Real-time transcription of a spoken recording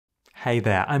Hey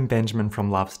there, I'm Benjamin from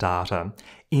Loves Data.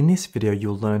 In this video,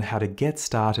 you'll learn how to get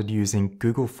started using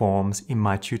Google Forms in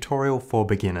my tutorial for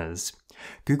beginners.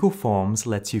 Google Forms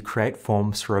lets you create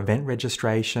forms for event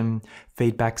registration,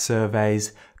 feedback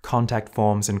surveys, contact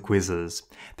forms, and quizzes.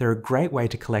 They're a great way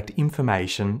to collect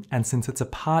information, and since it's a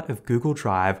part of Google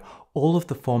Drive, all of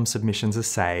the form submissions are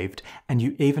saved, and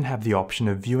you even have the option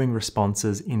of viewing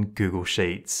responses in Google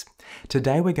Sheets.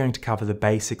 Today we're going to cover the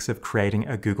basics of creating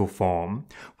a Google form.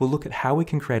 We'll look at how we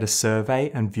can create a survey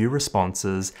and view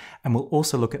responses, and we'll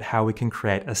also look at how we can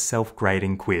create a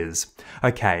self-grading quiz.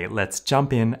 Okay, let's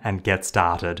jump in and get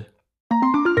started.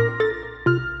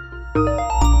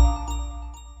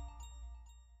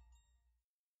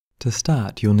 To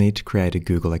start, you'll need to create a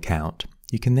Google account.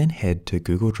 You can then head to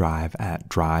Google Drive at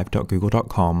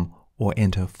drive.google.com or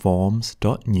enter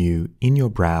forms.new in your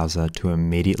browser to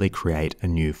immediately create a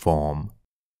new form.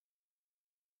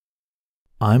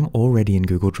 I'm already in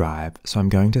Google Drive, so I'm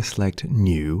going to select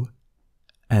New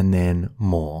and then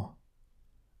More.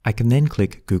 I can then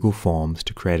click Google Forms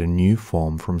to create a new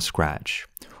form from scratch.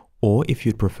 Or if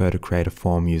you'd prefer to create a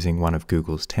form using one of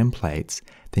Google's templates,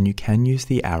 then you can use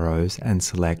the arrows and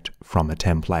select From a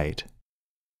Template.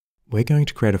 We're going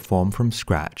to create a form from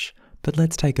scratch, but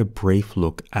let's take a brief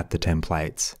look at the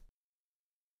templates.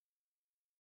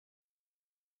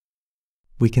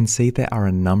 We can see there are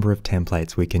a number of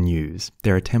templates we can use.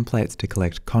 There are templates to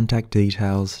collect contact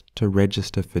details, to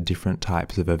register for different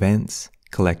types of events,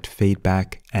 collect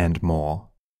feedback, and more.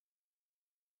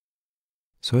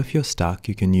 So if you're stuck,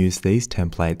 you can use these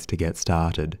templates to get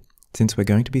started. Since we're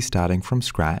going to be starting from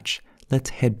scratch, let's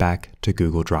head back to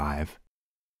Google Drive.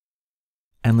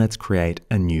 And let's create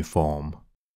a new form.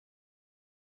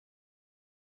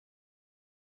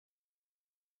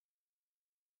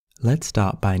 Let's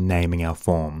start by naming our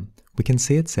form. We can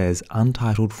see it says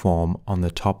Untitled Form on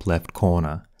the top left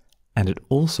corner, and it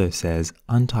also says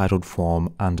Untitled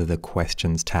Form under the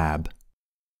Questions tab.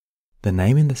 The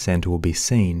name in the center will be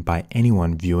seen by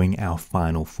anyone viewing our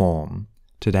final form.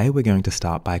 Today we're going to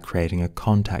start by creating a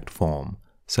contact form,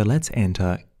 so let's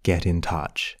enter Get in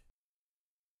Touch.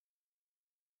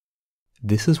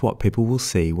 This is what people will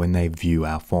see when they view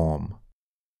our form.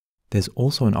 There's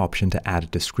also an option to add a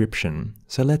description,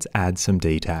 so let's add some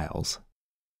details.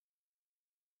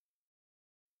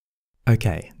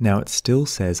 Okay, now it still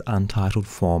says Untitled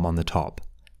Form on the top.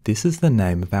 This is the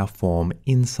name of our form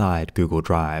inside Google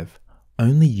Drive.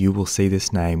 Only you will see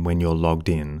this name when you're logged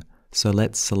in, so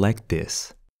let's select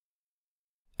this.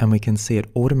 And we can see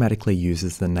it automatically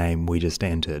uses the name we just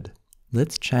entered.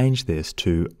 Let's change this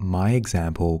to My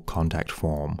Example Contact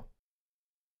Form.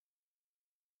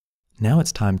 Now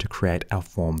it's time to create our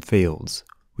form fields.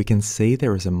 We can see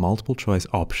there is a multiple choice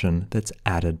option that's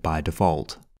added by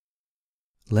default.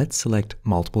 Let's select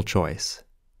multiple choice.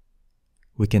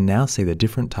 We can now see the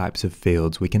different types of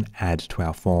fields we can add to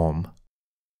our form.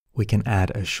 We can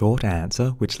add a short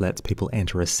answer, which lets people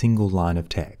enter a single line of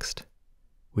text.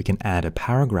 We can add a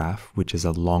paragraph, which is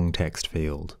a long text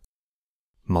field.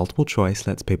 Multiple choice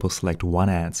lets people select one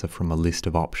answer from a list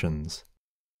of options.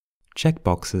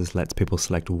 Checkboxes lets people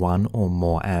select one or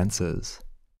more answers.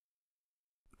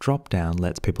 Drop-down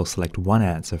lets people select one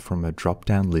answer from a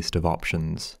drop-down list of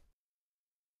options.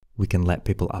 We can let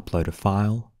people upload a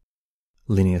file.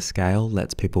 Linear scale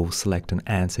lets people select an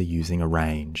answer using a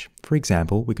range. For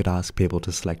example, we could ask people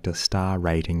to select a star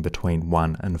rating between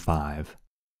 1 and 5.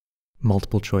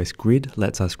 Multiple choice grid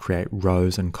lets us create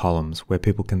rows and columns where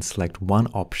people can select one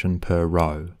option per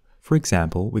row. For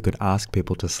example, we could ask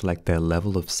people to select their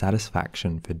level of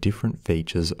satisfaction for different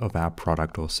features of our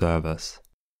product or service.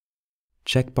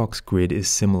 Checkbox grid is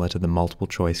similar to the multiple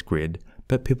choice grid,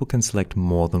 but people can select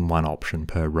more than one option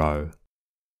per row.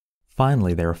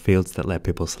 Finally, there are fields that let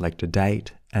people select a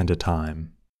date and a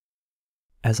time.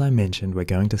 As I mentioned, we're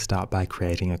going to start by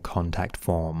creating a contact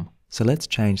form. So let's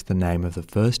change the name of the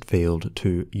first field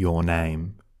to Your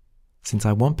Name. Since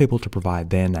I want people to provide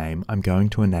their name, I'm going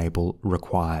to enable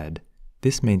Required.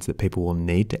 This means that people will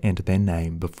need to enter their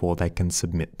name before they can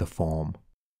submit the form.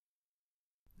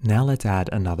 Now let's add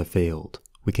another field.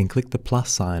 We can click the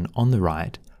plus sign on the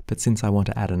right, but since I want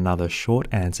to add another short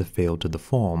answer field to the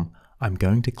form, I'm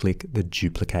going to click the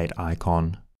duplicate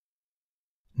icon.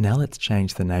 Now let's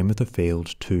change the name of the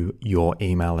field to Your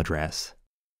Email Address.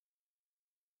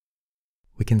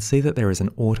 We can see that there is an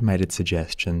automated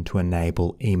suggestion to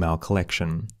enable email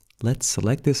collection. Let's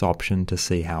select this option to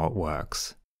see how it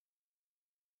works.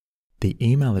 The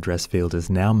email address field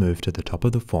is now moved to the top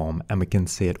of the form, and we can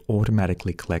see it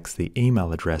automatically collects the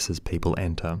email addresses people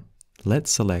enter.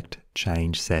 Let's select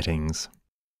Change Settings.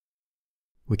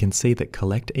 We can see that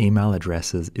Collect Email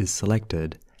Addresses is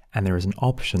selected, and there is an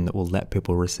option that will let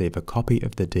people receive a copy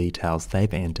of the details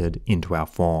they've entered into our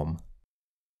form.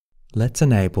 Let's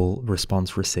enable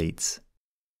response receipts.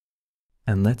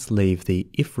 And let's leave the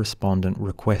If Respondent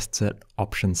Requests It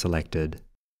option selected.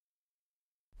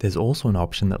 There's also an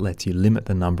option that lets you limit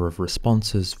the number of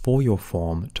responses for your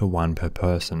form to 1 per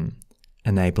person.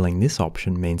 Enabling this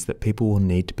option means that people will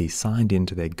need to be signed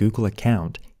into their Google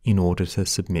account in order to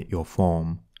submit your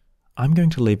form. I'm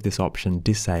going to leave this option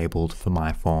disabled for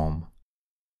my form.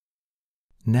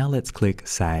 Now let's click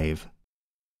Save.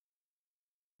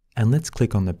 And let's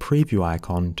click on the preview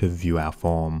icon to view our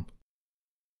form.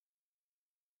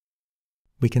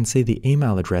 We can see the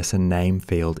email address and name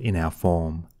field in our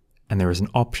form, and there is an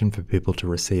option for people to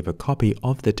receive a copy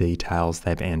of the details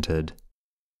they've entered.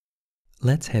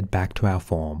 Let's head back to our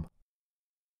form.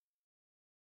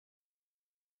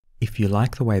 If you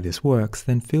like the way this works,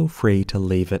 then feel free to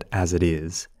leave it as it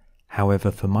is.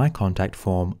 However, for my contact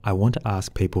form, I want to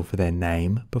ask people for their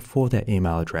name before their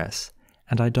email address,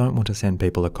 and I don't want to send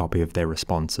people a copy of their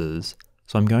responses,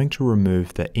 so I'm going to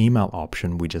remove the email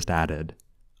option we just added.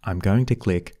 I'm going to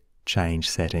click Change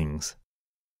Settings.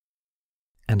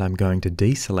 And I'm going to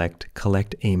deselect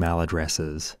Collect Email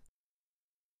Addresses.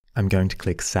 I'm going to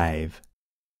click Save.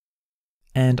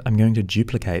 And I'm going to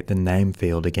duplicate the name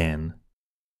field again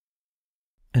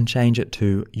and change it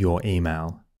to Your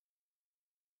Email.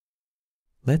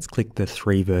 Let's click the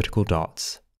 3 vertical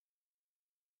dots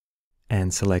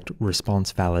and select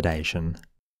Response Validation.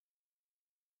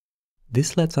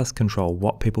 This lets us control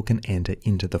what people can enter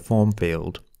into the form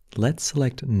field. Let's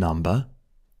select Number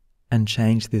and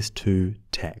change this to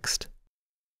Text.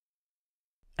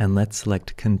 And let's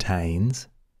select Contains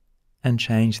and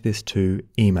change this to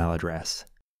Email Address.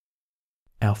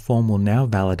 Our form will now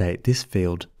validate this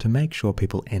field to make sure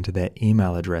people enter their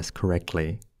email address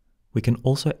correctly. We can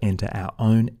also enter our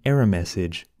own error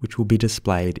message, which will be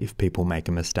displayed if people make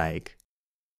a mistake.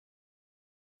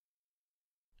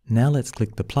 Now let's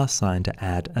click the plus sign to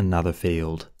add another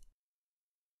field.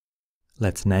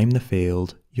 Let's name the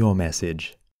field Your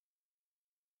Message.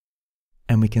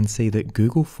 And we can see that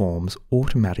Google Forms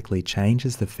automatically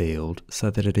changes the field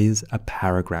so that it is a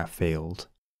paragraph field.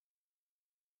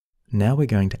 Now we're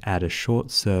going to add a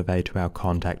short survey to our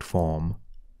contact form.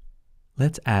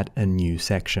 Let's add a new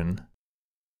section.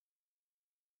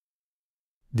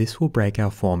 This will break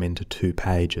our form into 2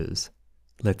 pages.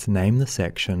 Let's name the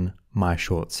section My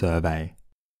Short Survey.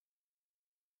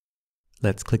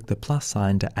 Let's click the plus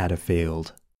sign to add a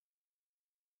field.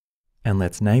 And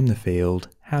let's name the field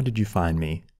How Did You Find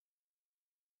Me?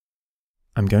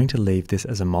 I'm going to leave this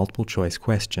as a multiple choice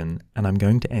question, and I'm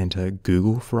going to enter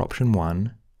Google for option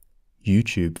 1,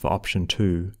 YouTube for option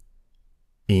 2,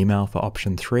 email for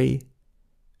option 3,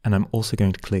 and I'm also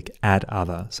going to click Add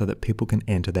Other so that people can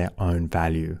enter their own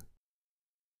value.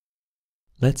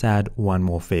 Let's add one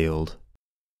more field.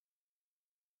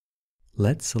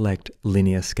 Let's select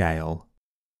Linear Scale.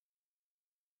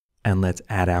 And let's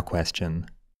add our question.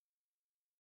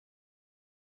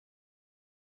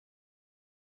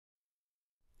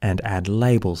 And add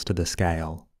labels to the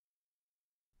scale.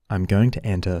 I'm going to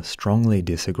enter Strongly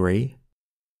Disagree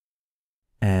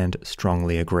and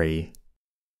Strongly Agree.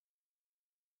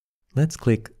 Let's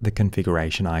click the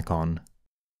configuration icon.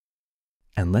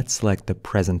 And let's select the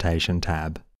Presentation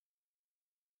tab.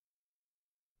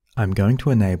 I'm going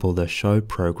to enable the Show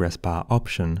Progress Bar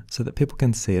option so that people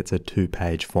can see it's a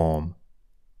 2-page form.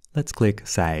 Let's click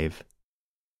Save.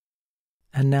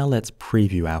 And now let's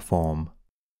preview our form.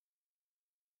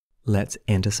 Let's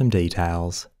enter some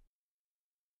details.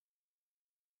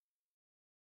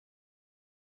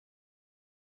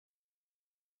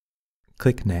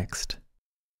 Click Next.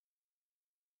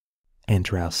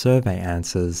 Enter our survey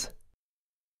answers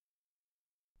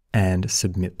and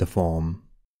submit the form.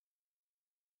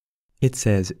 It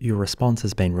says your response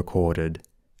has been recorded,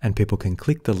 and people can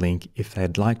click the link if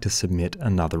they'd like to submit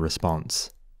another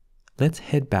response. Let's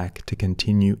head back to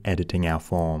continue editing our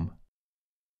form.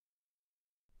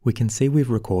 We can see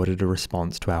we've recorded a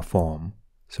response to our form,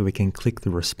 so we can click the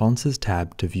Responses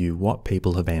tab to view what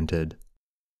people have entered.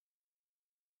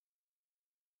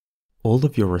 All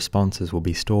of your responses will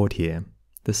be stored here.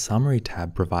 The Summary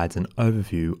tab provides an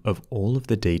overview of all of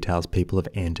the details people have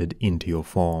entered into your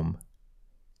form.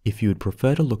 If you would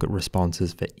prefer to look at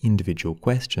responses for individual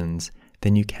questions,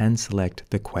 then you can select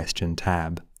the Question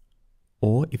tab.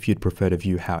 Or if you'd prefer to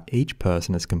view how each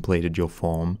person has completed your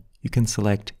form, you can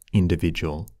select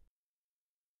Individual.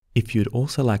 If you'd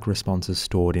also like responses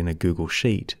stored in a Google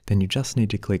Sheet, then you just need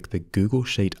to click the Google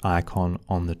Sheet icon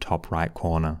on the top right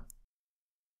corner.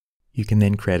 You can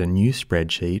then create a new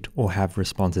spreadsheet or have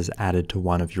responses added to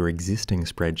one of your existing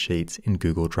spreadsheets in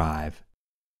Google Drive.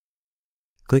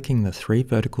 Clicking the 3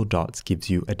 vertical dots gives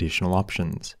you additional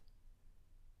options.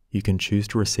 You can choose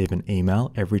to receive an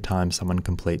email every time someone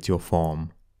completes your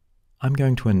form. I'm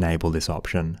going to enable this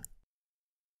option.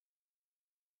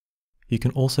 You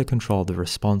can also control the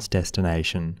response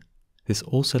destination. This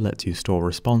also lets you store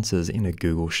responses in a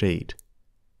Google Sheet.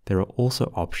 There are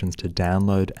also options to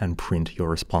download and print your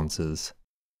responses.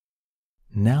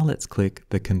 Now let's click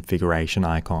the configuration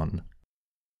icon.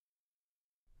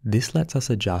 This lets us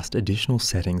adjust additional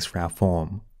settings for our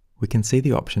form. We can see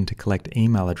the option to collect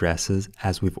email addresses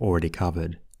as we've already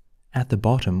covered. At the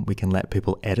bottom, we can let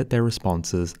people edit their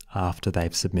responses after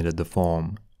they've submitted the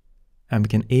form. And we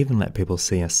can even let people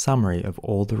see a summary of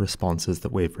all the responses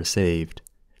that we've received.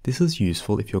 This is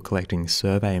useful if you're collecting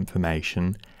survey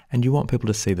information and you want people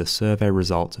to see the survey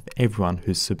results of everyone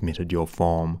who's submitted your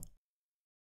form.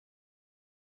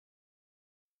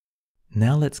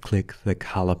 Now let's click the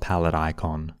color palette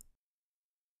icon.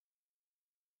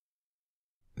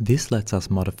 This lets us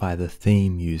modify the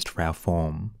theme used for our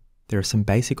form. There are some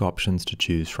basic options to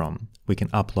choose from. We can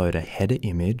upload a header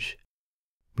image.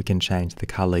 We can change the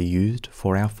color used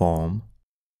for our form.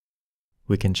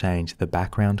 We can change the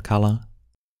background color.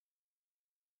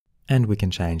 And we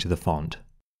can change the font.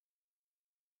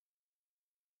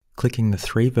 Clicking the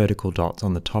 3 vertical dots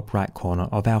on the top right corner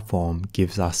of our form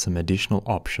gives us some additional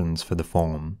options for the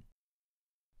form.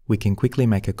 We can quickly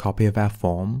make a copy of our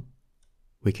form.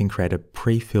 We can create a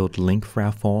pre-filled link for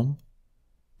our form.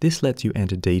 This lets you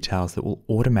enter details that will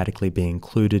automatically be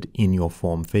included in your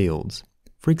form fields.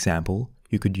 For example,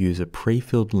 you could use a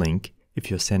pre-filled link if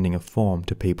you're sending a form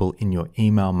to people in your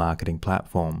email marketing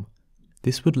platform.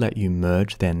 This would let you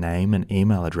merge their name and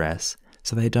email address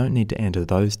so they don't need to enter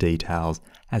those details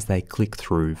as they click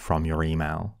through from your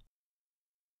email.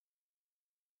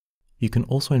 You can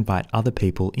also invite other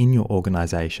people in your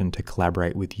organization to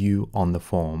collaborate with you on the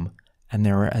form, and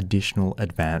there are additional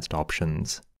advanced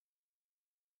options.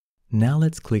 Now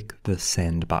let's click the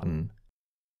Send button.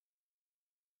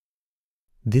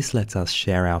 This lets us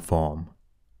share our form.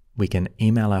 We can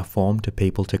email our form to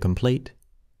people to complete,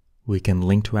 we can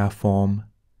link to our form,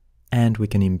 and we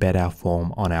can embed our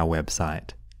form on our website.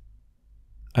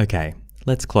 Okay,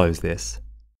 let's close this.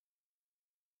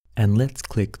 And let's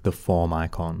click the form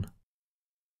icon.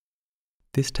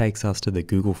 This takes us to the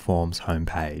Google Forms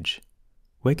homepage.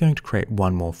 We're going to create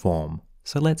one more form,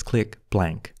 so let's click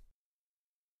blank.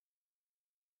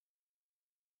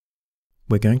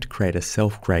 We're going to create a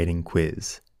self-grading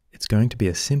quiz. It's going to be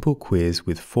a simple quiz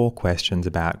with 4 questions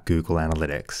about Google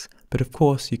Analytics, but of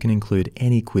course you can include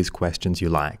any quiz questions you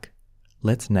like.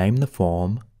 Let's name the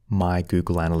form My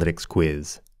Google Analytics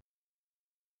Quiz.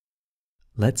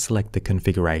 Let's select the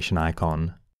configuration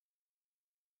icon.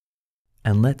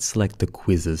 And let's select the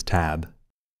Quizzes tab.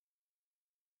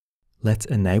 Let's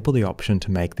enable the option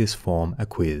to make this form a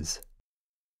quiz.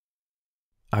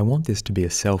 I want this to be a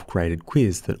self-graded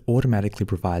quiz that automatically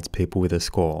provides people with a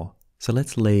score, so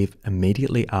let's leave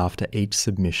immediately after each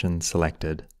submission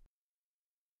selected.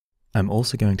 I'm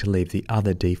also going to leave the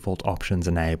other default options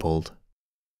enabled.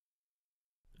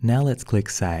 Now let's click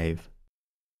Save.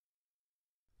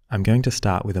 I'm going to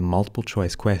start with a multiple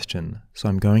choice question, so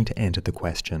I'm going to enter the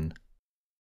question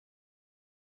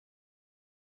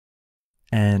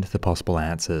and the possible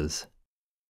answers.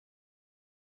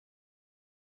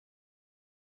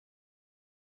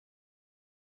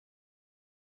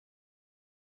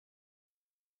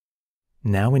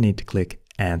 Now we need to click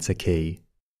Answer Key.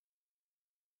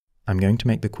 I'm going to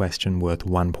make the question worth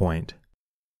 1 point.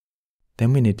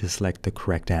 Then we need to select the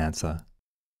correct answer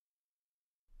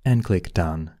and click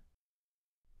Done.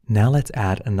 Now let's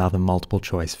add another multiple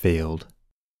choice field.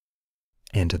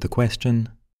 Enter the question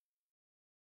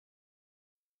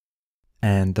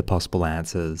and the possible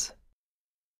answers.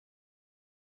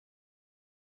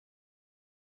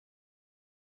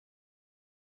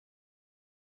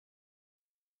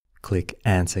 Click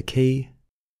Answer Key,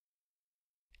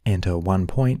 enter 1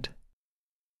 point,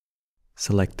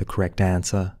 select the correct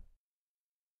answer,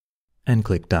 and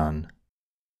click Done.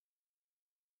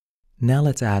 Now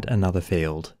let's add another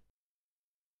field.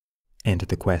 Enter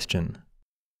the question.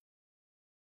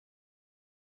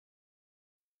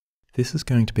 This is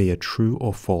going to be a true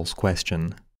or false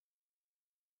question.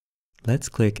 Let's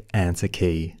click Answer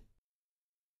Key,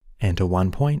 enter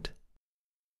 1 point,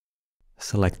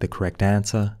 select the correct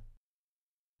answer,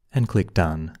 and click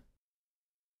Done.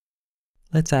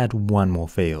 Let's add one more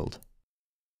field.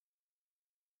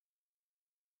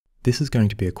 This is going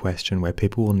to be a question where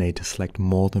people will need to select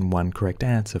more than one correct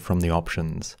answer from the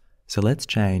options. So let's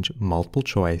change multiple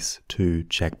choice to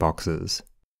checkboxes.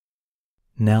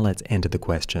 Now let's enter the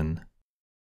question.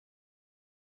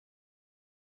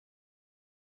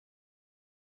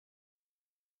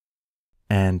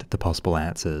 And the possible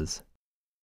answers.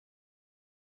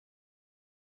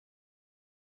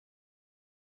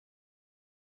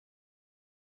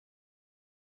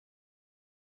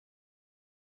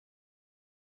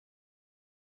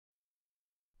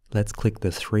 Let's click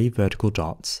the 3 vertical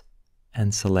dots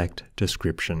and select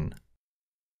Description.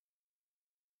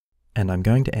 And I'm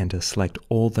going to enter Select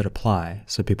All that apply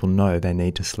so people know they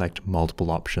need to select multiple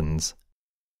options.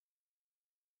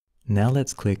 Now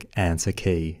let's click Answer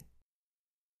Key.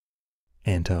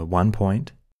 Enter 1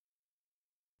 point,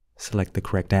 select the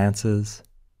correct answers,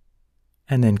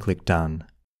 and then click Done.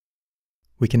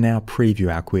 We can now preview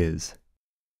our quiz.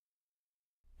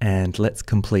 And let's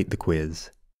complete the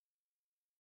quiz.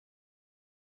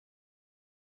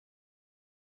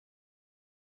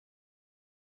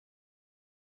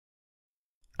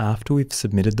 After we've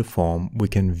submitted the form, we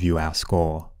can view our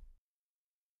score.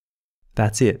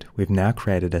 That's it, we've now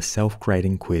created a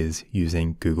self-grading quiz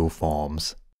using Google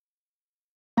Forms.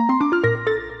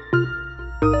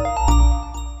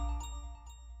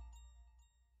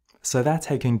 So that's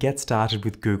how you can get started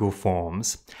with Google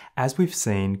Forms. As we've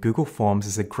seen, Google Forms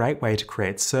is a great way to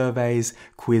create surveys,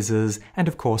 quizzes, and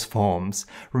of course forms.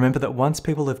 Remember that once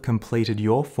people have completed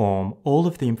your form, all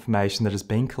of the information that has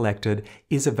been collected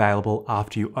is available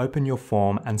after you open your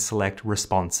form and select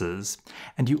responses.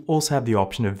 And you also have the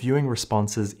option of viewing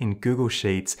responses in Google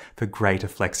Sheets for greater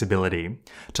flexibility.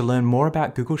 To learn more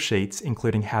about Google Sheets,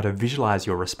 including how to visualize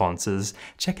your responses,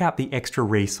 check out the extra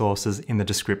resources in the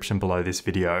description below this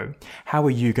video. How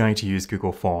are you going to use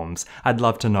Google Forms? I'd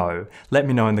love to know. Let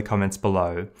me know in the comments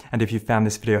below. And if you found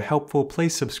this video helpful,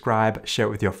 please subscribe, share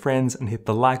it with your friends, and hit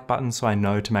the like button so I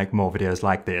know to make more videos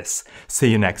like this.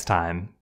 See you next time.